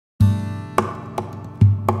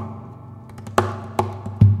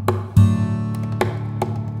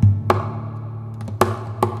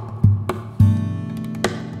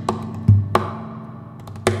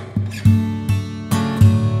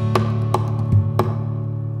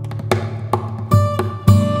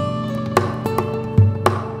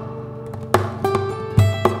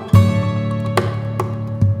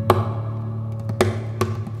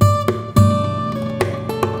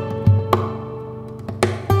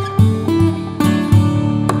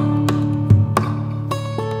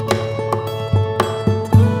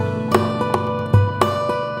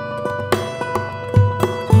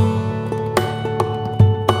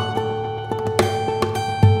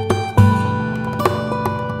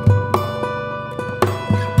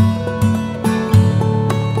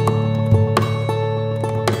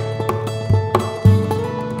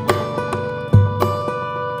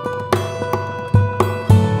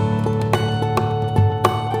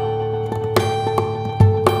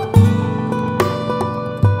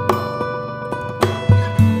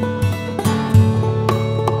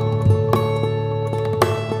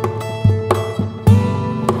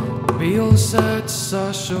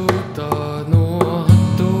tautā no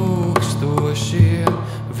tūkstošiem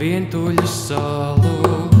vientuļu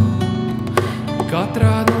salu.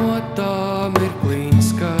 Katrā no tām ir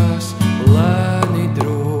klints, kas lēni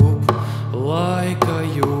drūp laika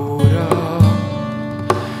jūrā.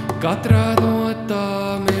 Katrā no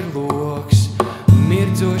tām ir loks,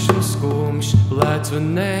 mirdzošs un skumjš, lēts un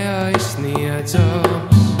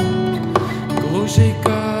neaizsniedzams. Gluži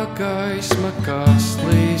kā gaisma, kas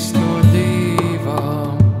līst no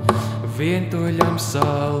divām vientuļām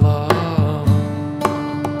salām.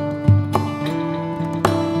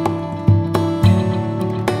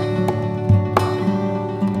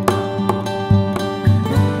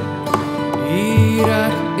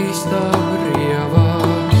 Īrēt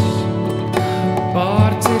iztaurievās,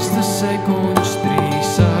 pārcirsta sekundžs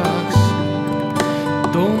trīsās,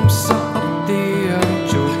 tumsa aptiem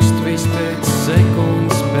čukst vispēc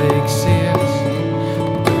sekundes beigsies,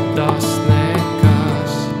 bet tas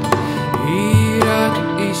nekas. Īrēt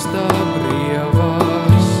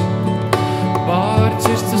iztaurievās,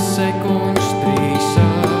 pārcirsta sekundžs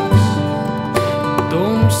trīsās,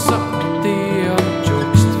 tumsa aptiem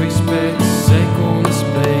čukst vispēc sekundes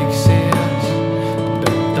beigsies,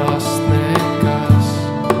 bet tas nekas.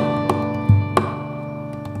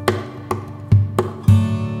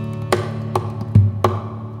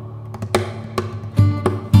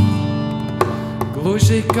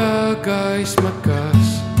 Gluži kā gaisma, kas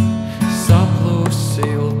saplūs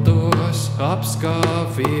siltos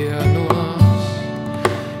apskāvienos,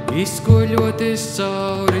 izkuļoties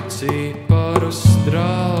cauri ciparu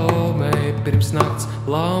straumei, pirms nakts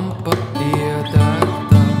lampa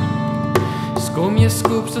iedegta. Skumjas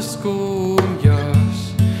skūpsta skumjas,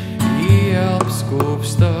 ielp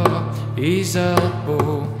skūpsta izelpu.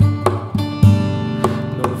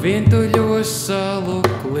 No vientuļo salu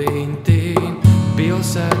klintīm,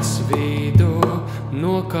 pilsētas vidu,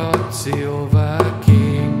 no kā cilvēki.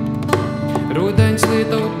 Rudens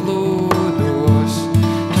lieto plūdos,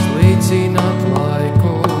 slīcināt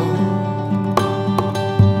laiku.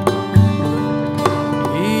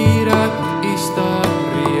 Īrēt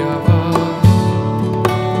iztaurievās,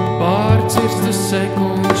 pārcirsta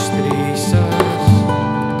sekundžs trīsās,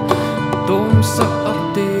 tumsa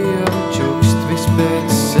aptiem čukst vispēc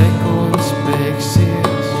sekundes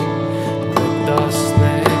beigsies, bet tas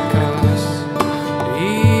nekas.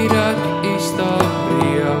 Īrēt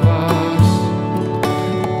iztaurievās,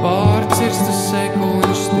 pārcirsta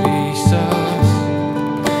sekundžs trīsās,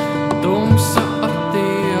 tumsa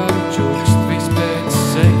aptiem čukst vispēc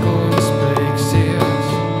sekundes beigsies,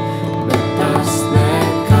 bet tas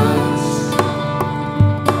nekas,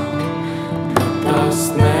 bet tas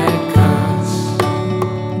nekas.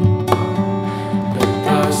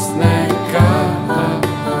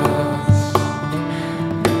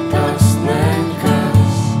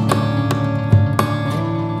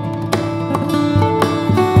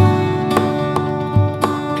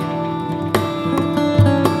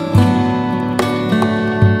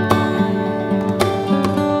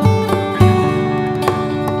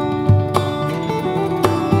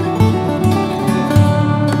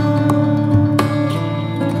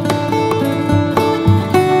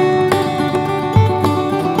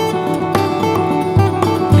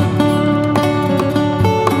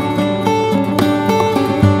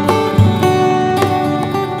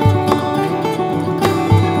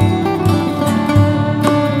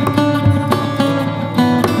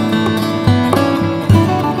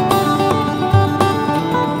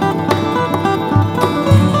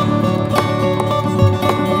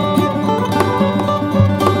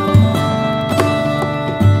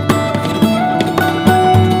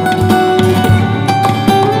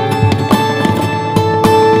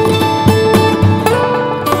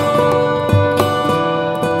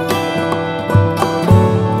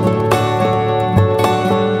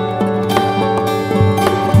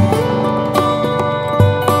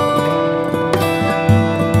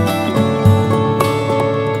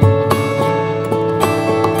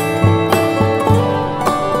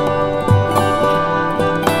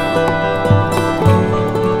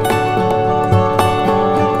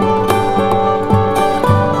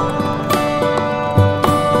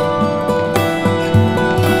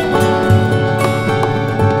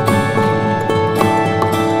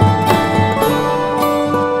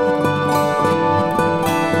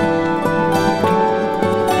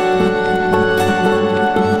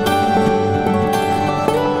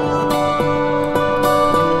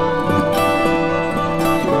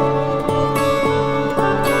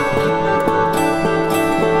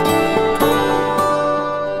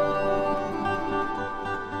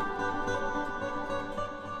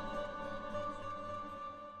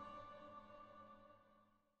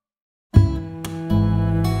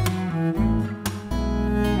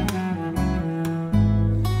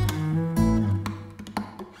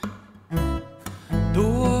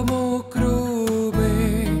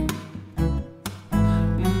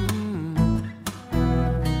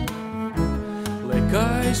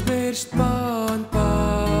 aizmirst man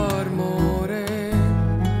par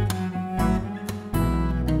morēm,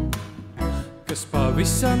 kas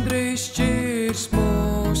pavisam drīz šķirs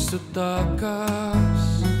mūsu takās.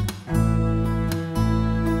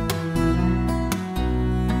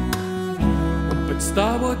 Un pēc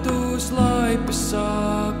stāvot uz laipas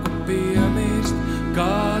sāku piemirst,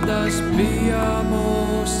 kādas bija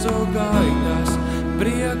mūsu gaitās,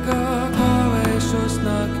 priekā kavēšos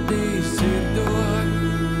naktī sirdot,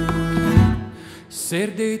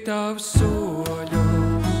 sirdī tavs soļus.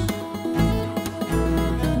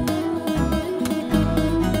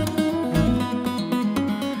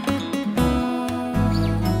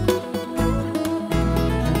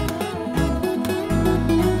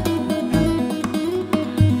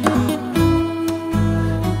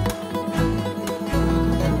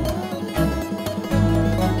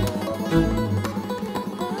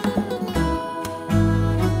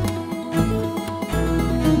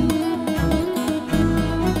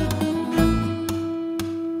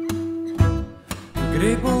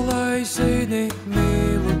 Gribu, lai zini,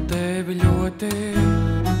 mīlu tevi ļoti.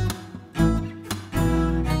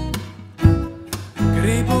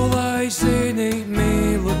 Gribu, lai zini,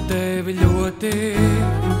 mīlu tevi ļoti.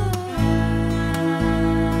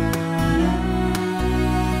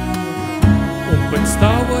 Un pēc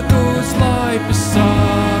stāvot uz laipas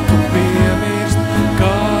sāku piemirst,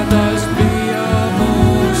 kādas bija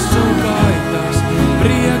mūsu gaitās,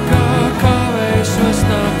 priekā kavēšos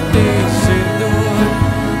naktī sirdot,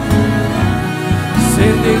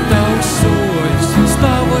 sirdī tavs soļus.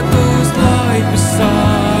 Stāvot uz laipas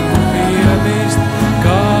sāku piemirst,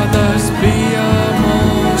 kādas bija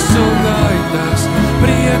mūsu gaitās,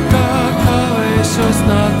 priekā kavēšos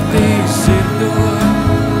naktī sirdot,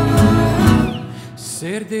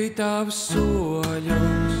 sirdī tavs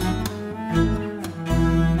soļus.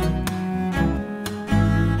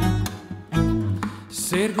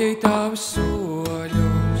 Sirdī tavs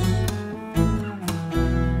soļus.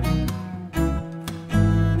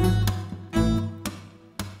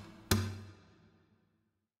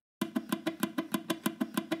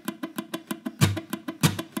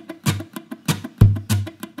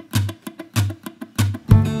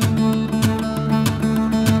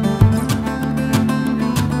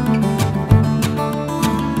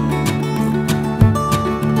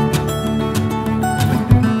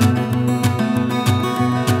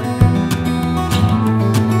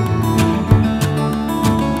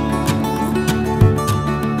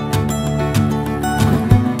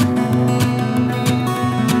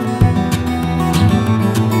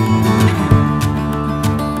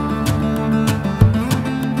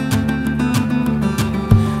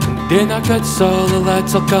 Dienā, kad saule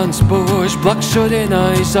lēc alkans bož, blaks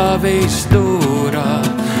šodienā izāvīs stūrā,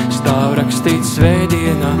 stāv rakstīts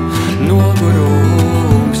svētdienā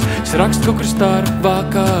nogurums. Es rakstu kaut kur starp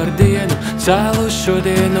vakardienu, cēlu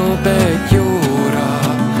šodienu, bet jūrā,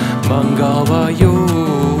 man galvā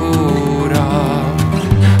jūrā.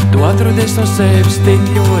 Tu atrodies no sevis tik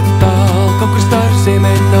ļoti tālu, kaut kur starp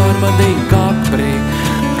ziemeļu Normandiju Kaprī,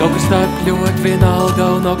 kaut kur starp ļoti vienalga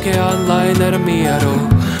un okeāna lainera mieru.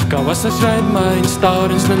 Kā vasars raidmaiņas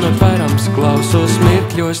taurins nenotverams, klausos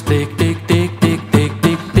mirkļos, tik, tik, tik, tik, tik,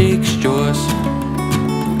 tik, tikšķos.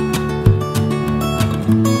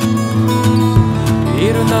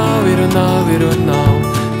 Ir un nav, ir un nav, ir un nav,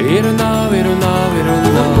 ir un nav, ir un nav, ir un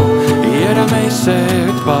nav. Ieramēj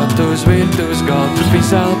sevi pat uz virtuves galdu,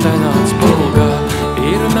 vizeltenāts pulgā.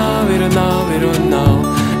 Ir un nav, ir un nav, ir un nav,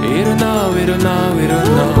 ir un nav, ir un nav, ir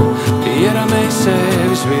un nav. Ieramēj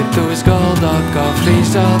sevis virtuves galdā, kā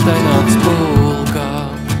vizeltenāts pulgā.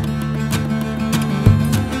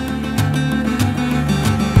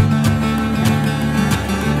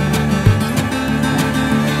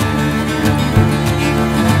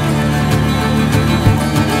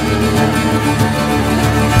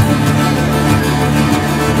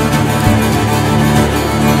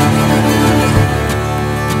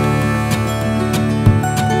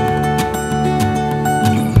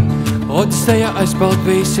 Odisejā aizpeld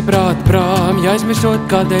visi prāti prām, ja aizmirsot,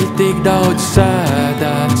 kādēļ tik daudz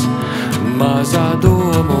sēdēts. Mazā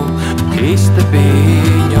domu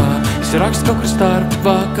istabiņā, es rakstu kaut kur starp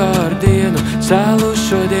vakardienu, cēlu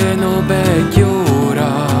šodienu, bet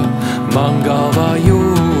jūrā, man galvā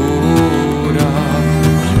jūrā.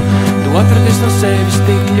 Tu atradies no sevis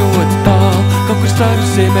tik ļoti tālu, kaut kur starp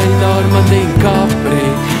ziemeļu Normandiju Kaprī,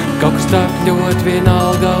 kaut kur starp ļoti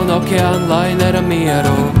vienalga un okeāna lainera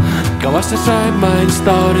mieru. Kā vasars raidmaiņas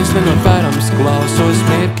taurins nenotverams, klausos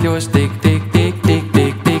mirkļos, tik, tik, tik, tik,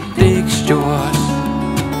 tik, tik, tikšķos.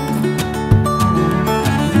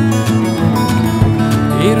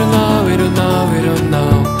 Ir un nav, ir un nav, ir un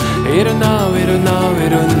nav,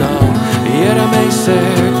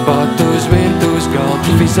 Ieramēsēt pat uz virtuves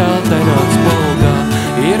galdu, fizeltenāts bulgā.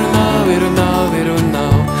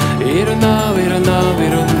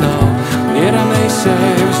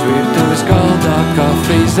 Ieramēsēt uz virtuves galdā, kā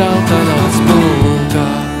fizeltenāts bulgā.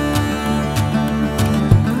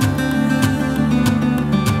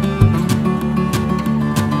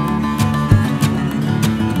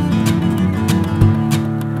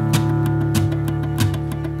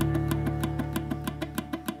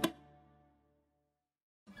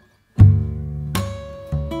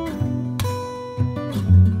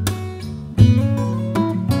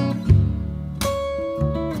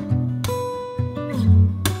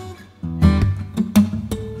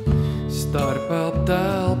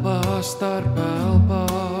 Starp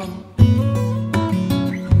elpām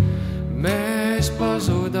mēs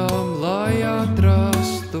pazudām, lai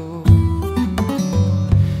atrastu.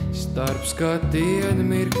 Starp skatienu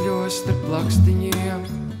mirkļos, starp lakstiņiem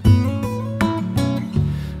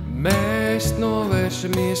mēs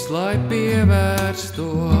novēršamies, lai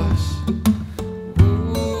pievērstos.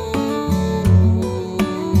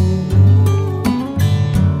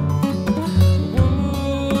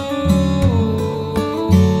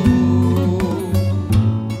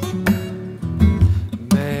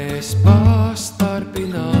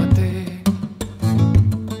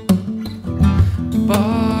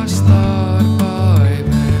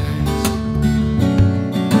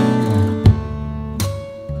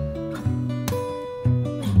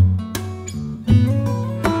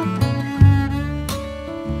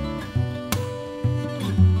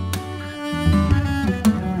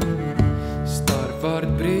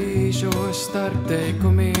 Starp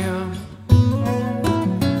teikumiem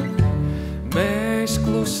mēs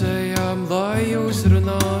klusējām, lai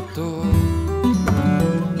uzrunātu.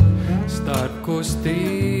 Starp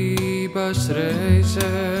kustības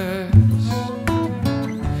reizēs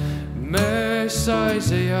mēs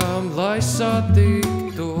aizejām, lai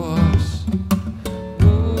satiktos.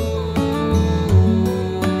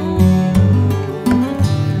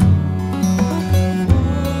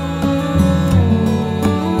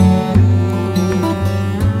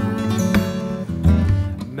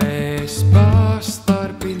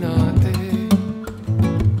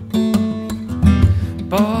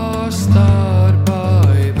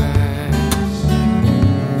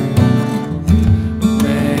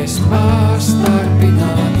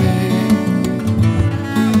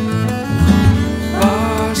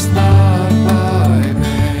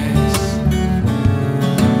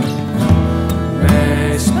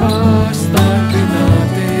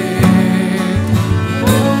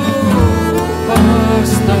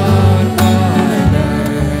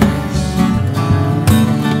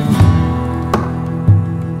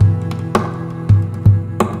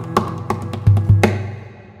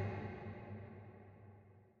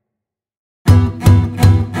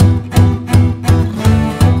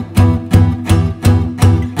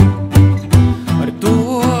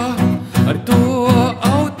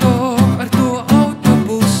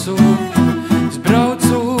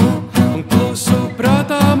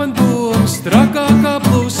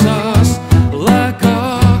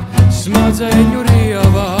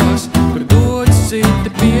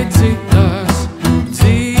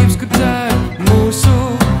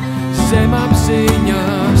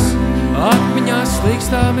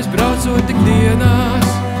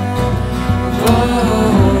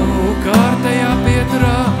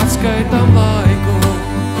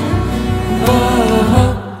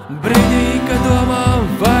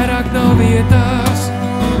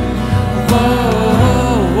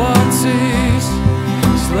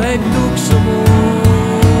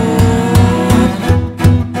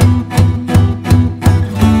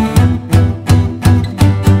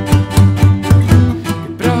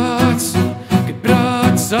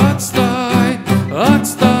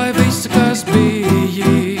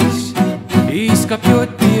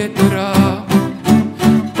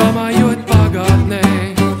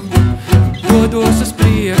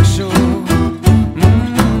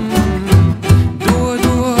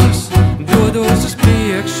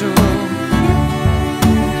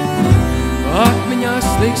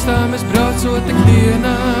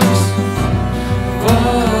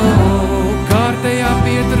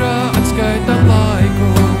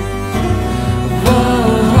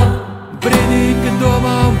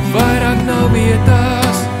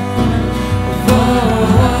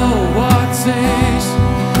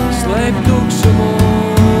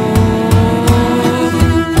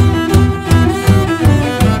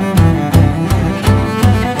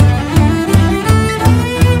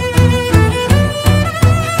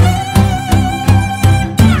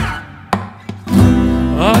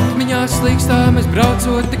 slīkstām es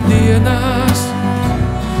braucot tik dienās.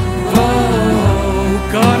 Wow,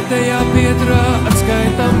 kārtējā pieturā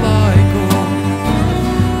atskaitam laiku.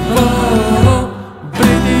 Wow,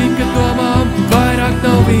 brīdī, kad domām vairāk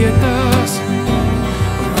nav vietās.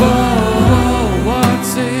 Wow,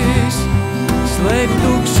 acīs slēp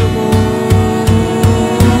tukšumu.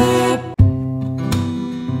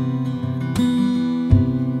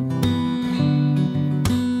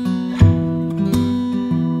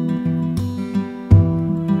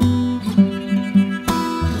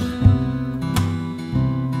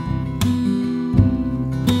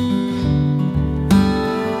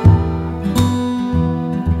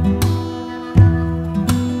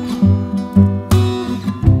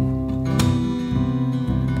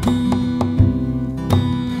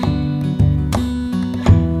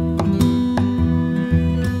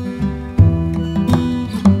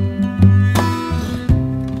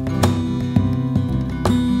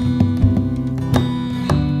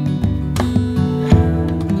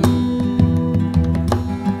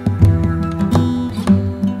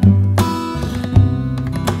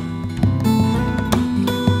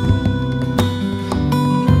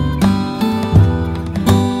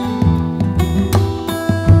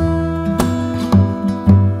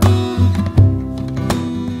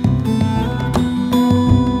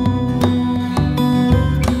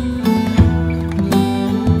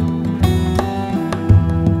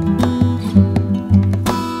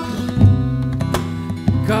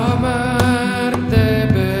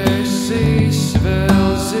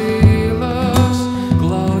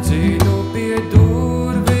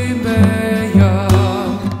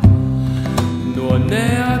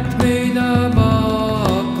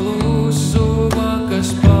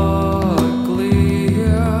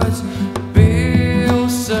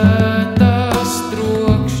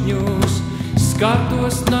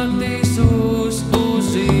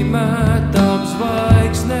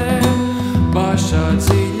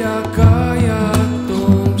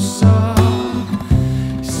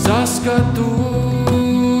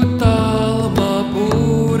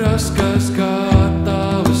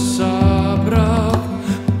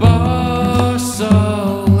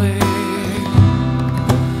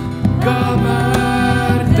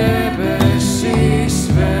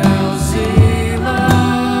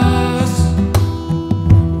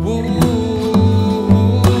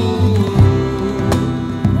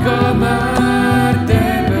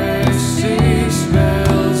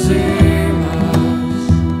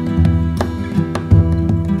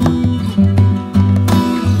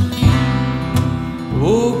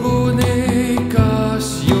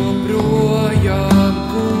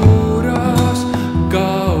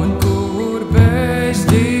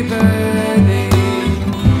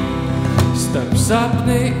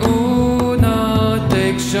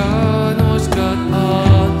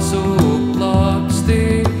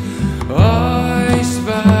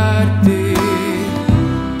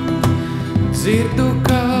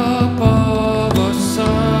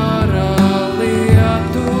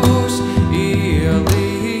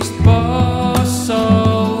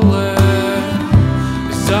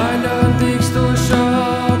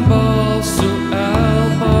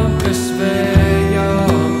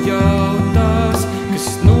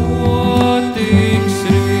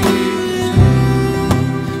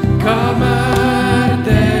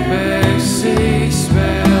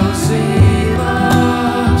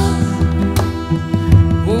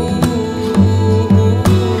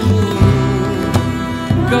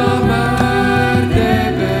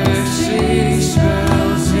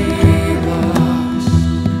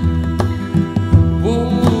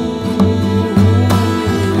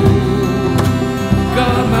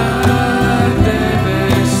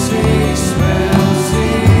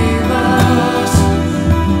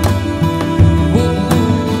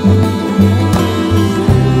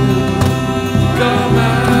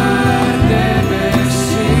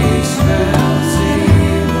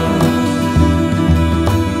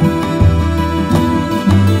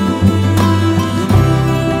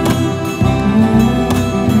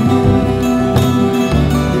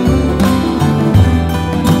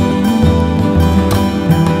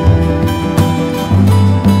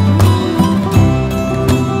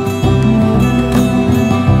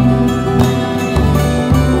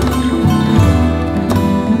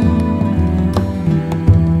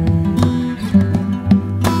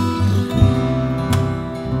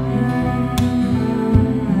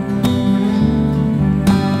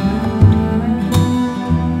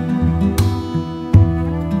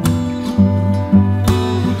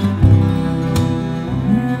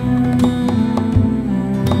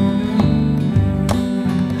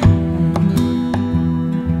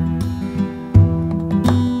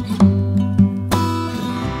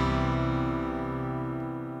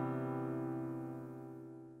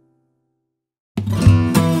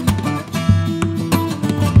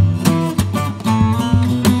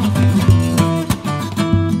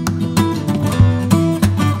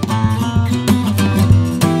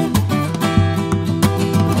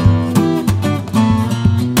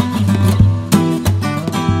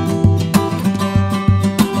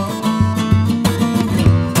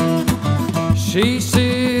 Šīs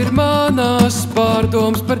ir manas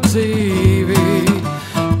pārdomas par dzīvi,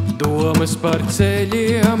 domas par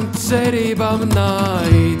ceļiem, cerībām,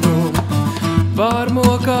 naidu, par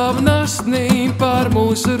mokām, nastnīm, par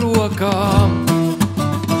mūsu rokām,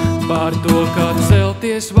 par to, kā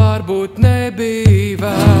celties varbūt nebija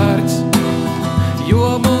vērts,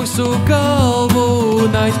 jo mūsu galvu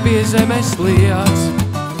naids pie zemes liec.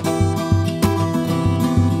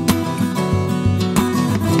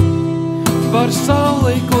 Par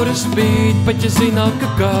sauli, kura spīd, pat ja zinām,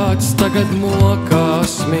 ka kāds tagad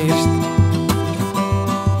mokās mirst.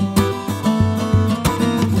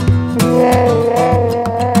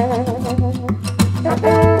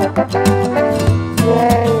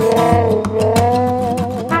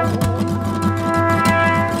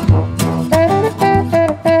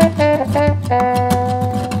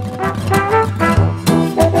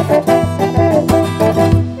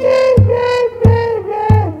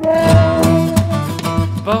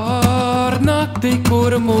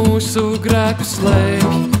 Mūsu grēku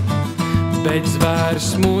slēpj, bet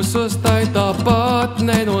zvērs mūsos tai tāpat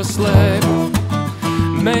nenoslēp.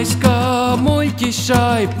 Mēs kā muļķi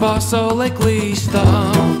šai pasaulē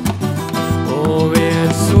klīstām, un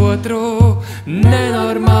viens otru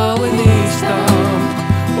nenormāli nīstām,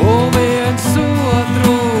 un viens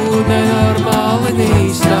otru nenormāli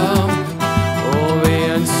nīstām, un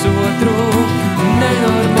viens otru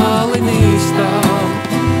nenormāli nīstām,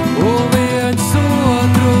 un viens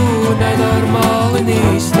otru nenormāli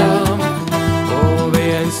nīstām, un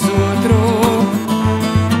viens otru,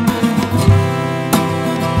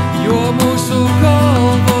 jo mūsu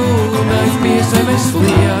galvu naids pie zemes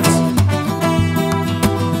liec.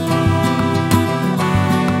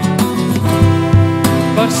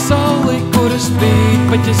 Par sauli, kura spīd,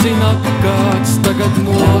 pat ja zinām, ka kāds tagad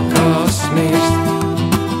mokās mirst.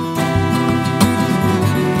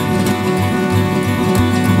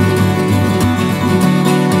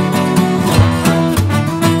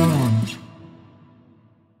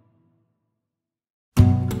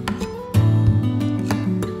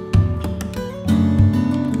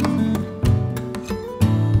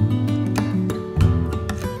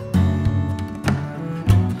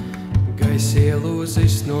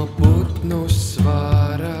 Ielūzis no putnu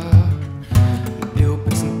svārā,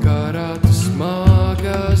 12 karātu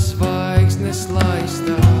smagas zvaigznes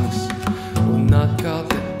laistās, un atkal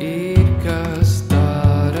te ir kas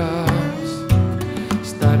darās,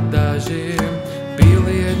 starp dažiem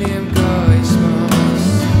pilieniem gaismās.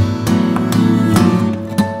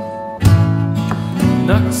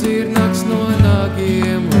 Nakts ir nakts no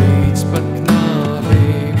nagiem līdz pat knābīm.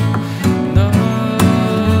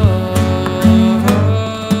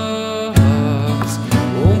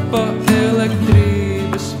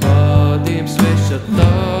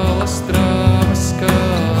 Tālas trāvas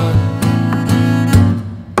skan.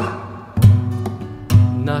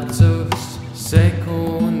 Nakts uz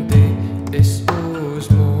sekundi es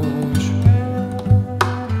uzmūžu.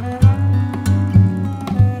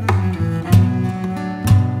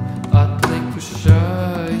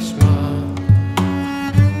 Atlikušais man.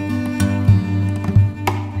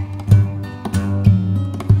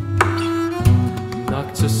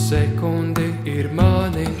 Nakts uz sekundi ir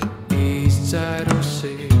mani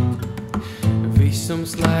izcerusi,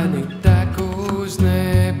 visums lēni tek uz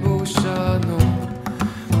nebūšanu,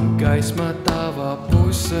 gaisma tavā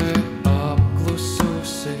pusē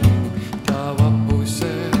apklususi, tavā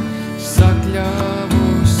pusē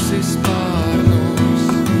sakļāvusi spārnus.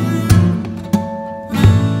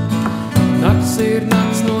 Nakts ir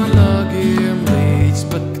nakts no nagiem līdz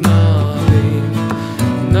pat knābīm.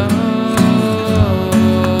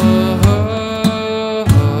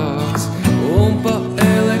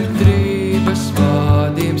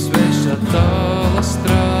 Tālas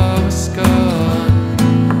trāvas skan.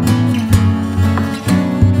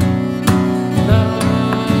 Nakts.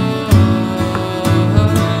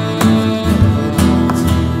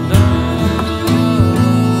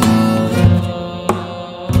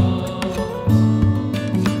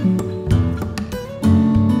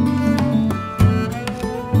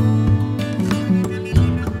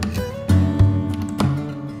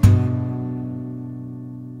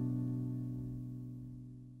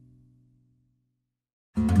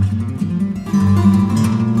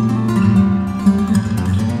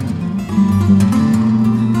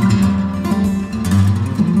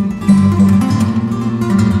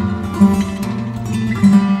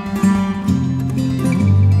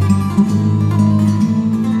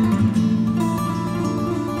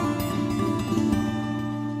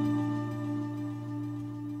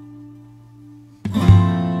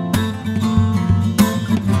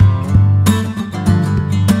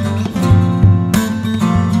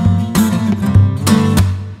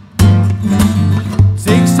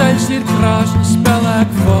 deg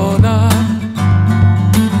fonā.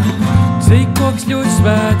 Cikoks ļuļ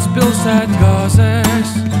svēts pilsēt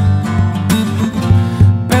gāzēs,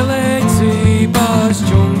 pelēcībās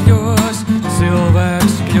džungļos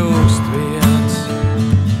cilvēks kļūst viens.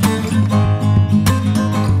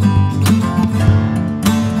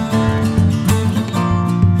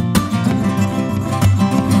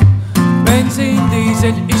 Benzīna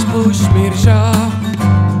dīzeļ izplūš smiržā,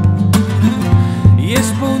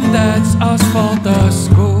 iespundēts asfaltā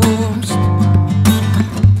skumst.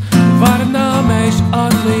 Varnā mež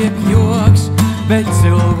atliek joks, bet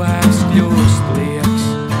cilvēks kļūst lieks.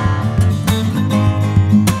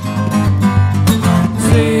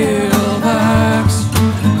 Cilvēks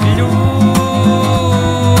kļūst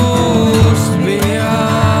viens.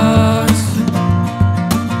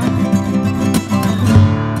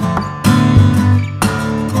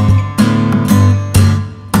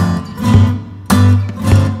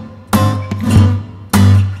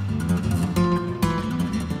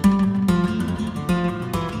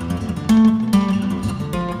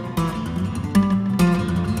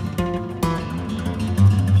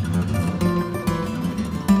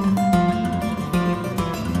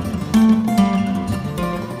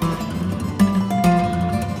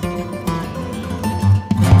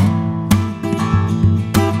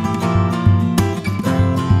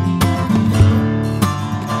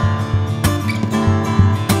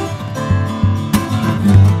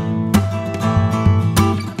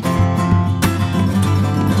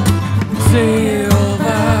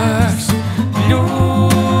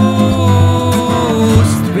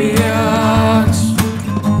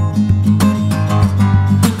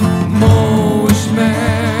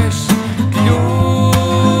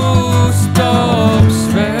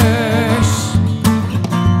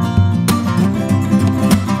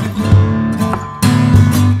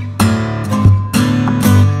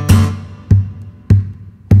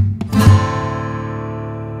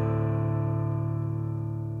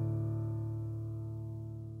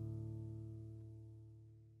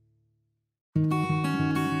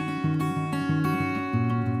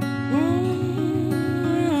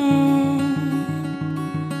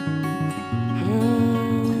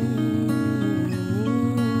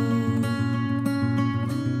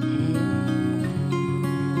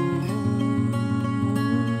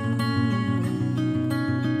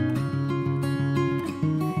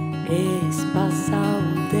 Es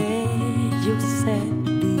pazaudēju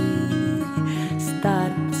sevi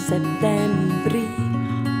starp septembrī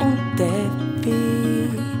un tevi,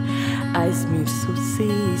 aizmirsusī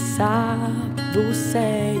savu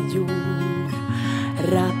seju,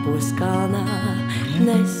 rapos kalnā,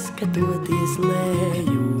 neskatoties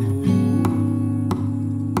leju.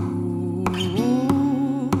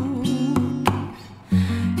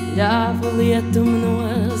 Ļāvu lietum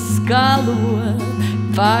noskalot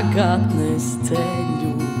pagātnes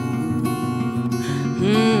ceļu.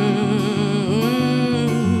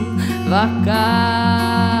 Vakaros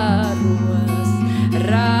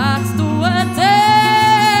rakstot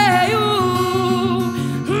eju.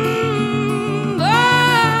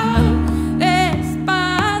 Es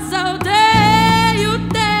pazaudēju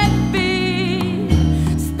tevi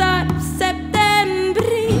starp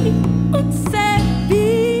septembrī un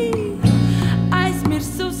sevi.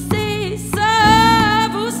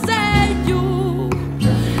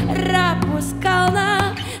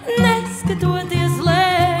 Neskatoties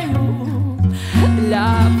leju,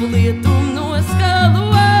 ļāvu lietum noskalo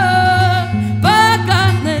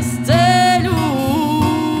pagātnes ceļu.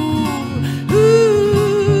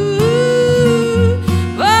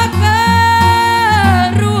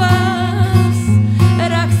 Vakaros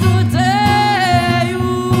rakstot eju.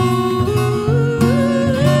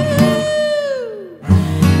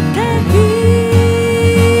 Tevi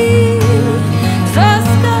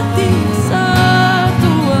saskatīs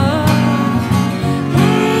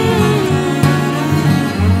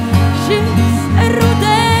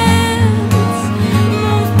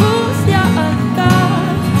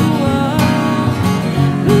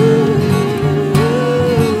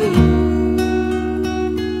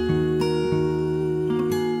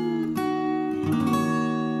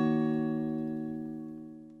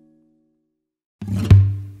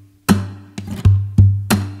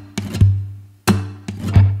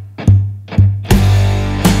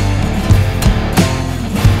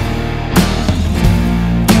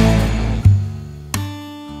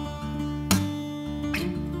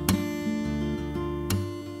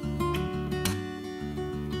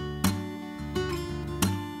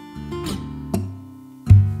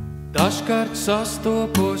Dažkārt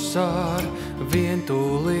sastopos ar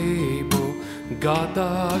vientulību,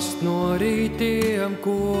 Gadās no rītiem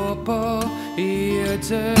kopā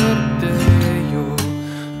iedzertēju.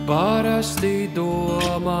 Parasti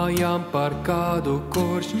domājam par kādu,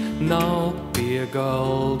 kurš nav pie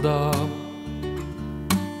galdā.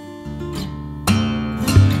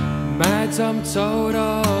 Mēdzam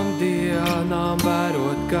caurām dienām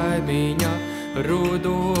vērot kaimiņa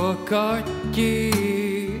rudo kaķi,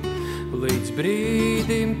 līdz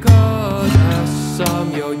brīdim, kad esam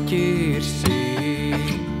jau ķirsī.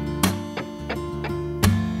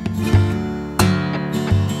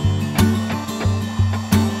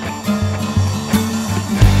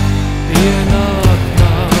 Pienāk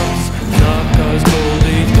nakts, nakas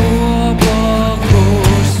guldīt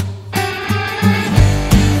oblakos.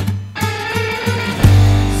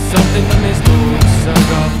 Satinamies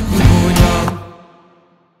dūrsagā guļām.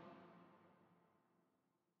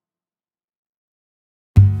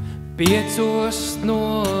 Piecos no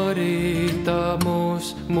rīta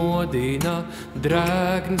mūs modina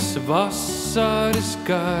drēgns vasaras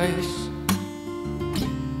gaiss.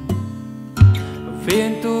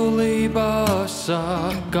 Vientulībā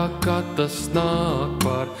saka, ka tas nāk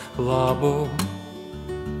par labu.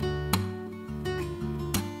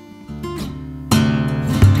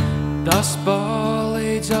 Tas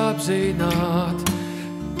palīdz apzināt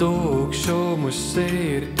tukšumu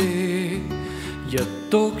sirdī. Ja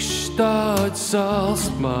tukšs tāds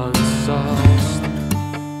salst man salst,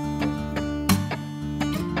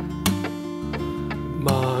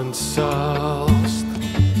 man salst.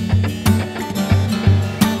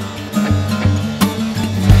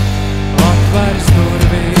 Atvērs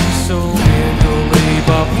durvis un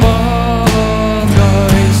vientulība pagaist.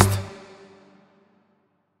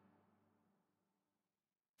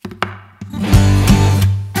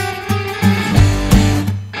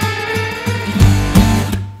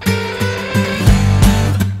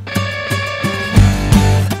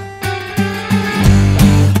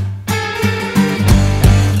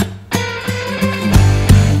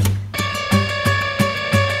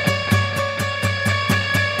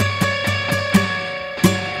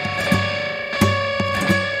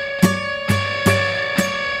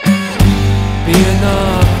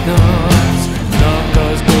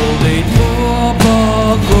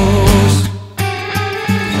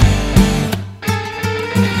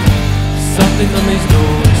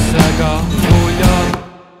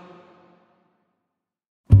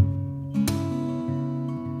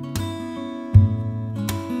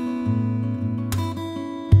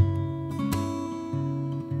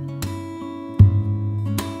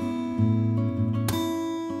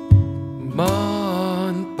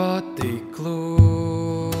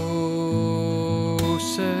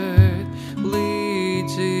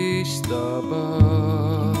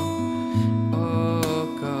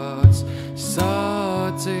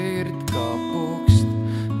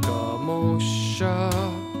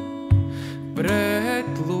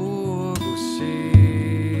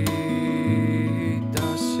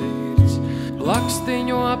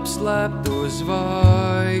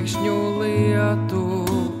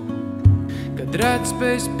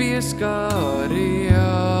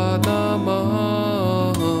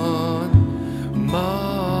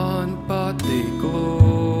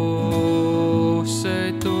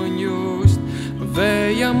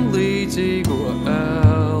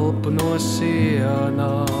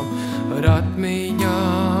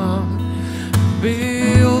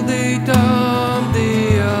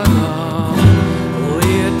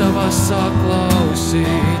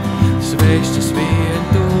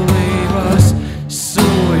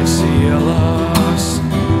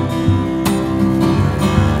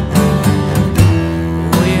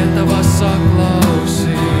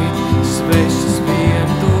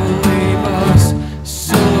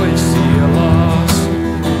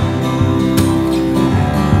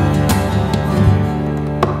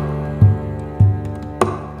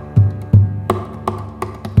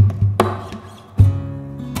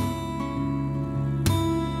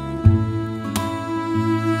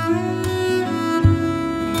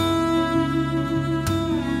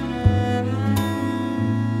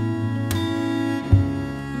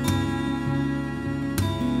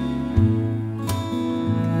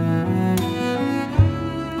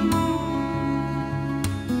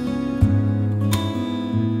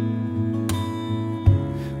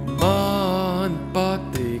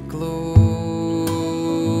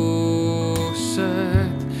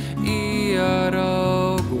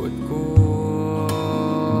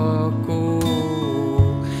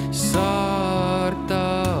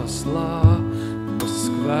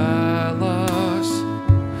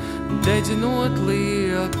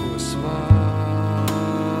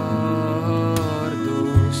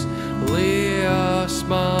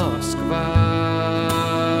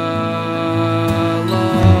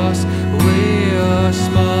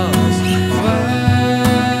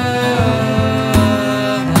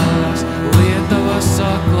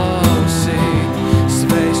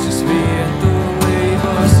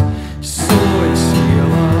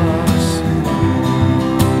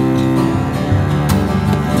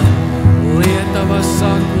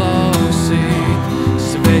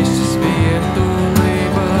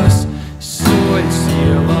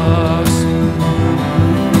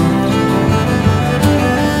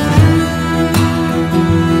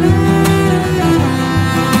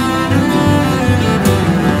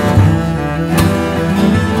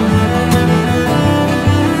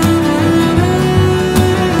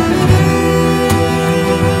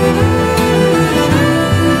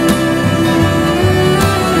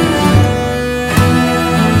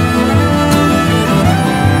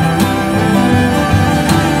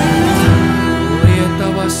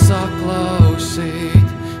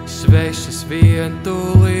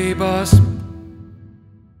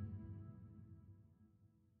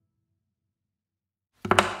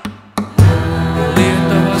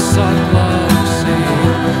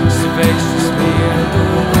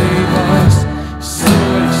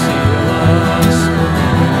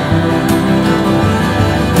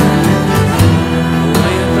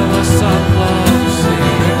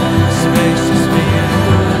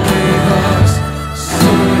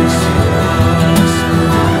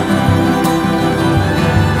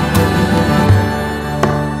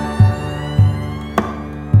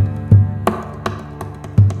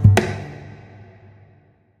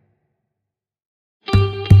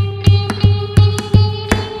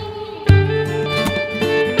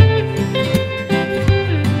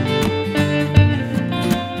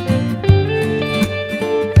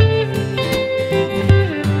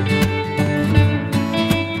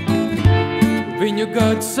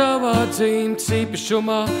 Iegad savā dzimts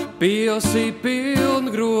īpašumā, pilsī pilnu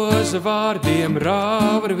groza vārdiem,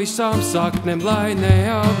 rāva ar visām saknēm, lai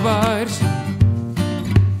neaug vairs.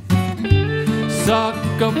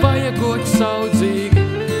 Saka, vajagot saudzīgi,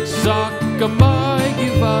 saka, maigi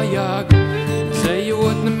vajag,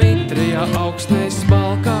 dzejotne mitrajā augstnē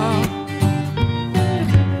smalkā.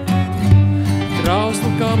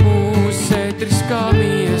 Trausla kā mūsu ētriskā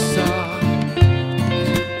miesā,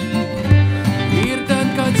 ir tad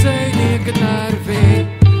kā dzejnieka nervi,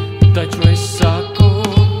 taču es saku,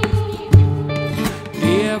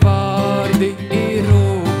 tie vārdi ir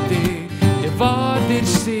rūgti, tie vārdi ir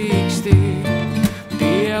sīksti,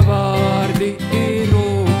 tie vārdi ir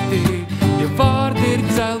rūgti, tie vārdi ir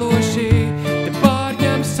dzeloši, te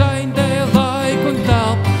pārņem saindē laiku un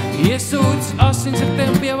telpu, iesūdz asins ar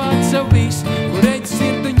tiem pievāc sev visu, kur redz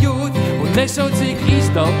sirdu jūt un nesaucīgi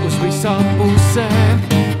izdalp uz visām pusēm.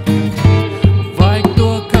 Vajag to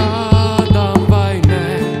kādam vai nē.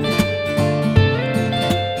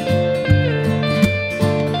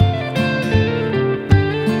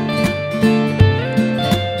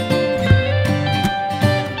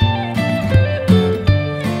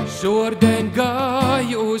 Šodien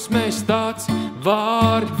gāju uzmest tāds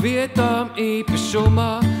vārdu vietām īpašumā,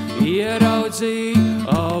 ieraudzīju,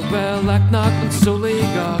 aug vēl leknāk un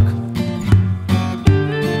sulīgāk.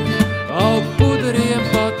 Aug puduriem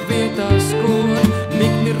pat vietās, kur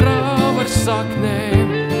nikni rāva ar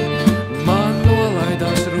saknēm, man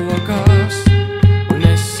nolaidās rokās, un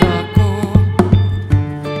es saku,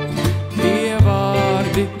 tie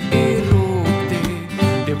vārdi ir rūgti,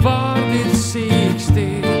 tie vārdi ir sīksti,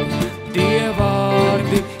 tie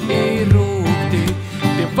vārdi ir rūgti,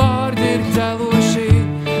 tie vārdi ir dzeloši,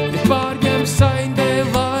 tie pārņem saindē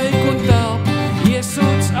laiku un telpu,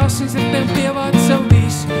 iesūdz asins ar tiem pievāc sev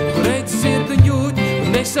visu, kur redz sirdu jūt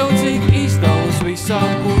un nesaucīgi izdala uz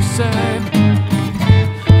visām pusēm.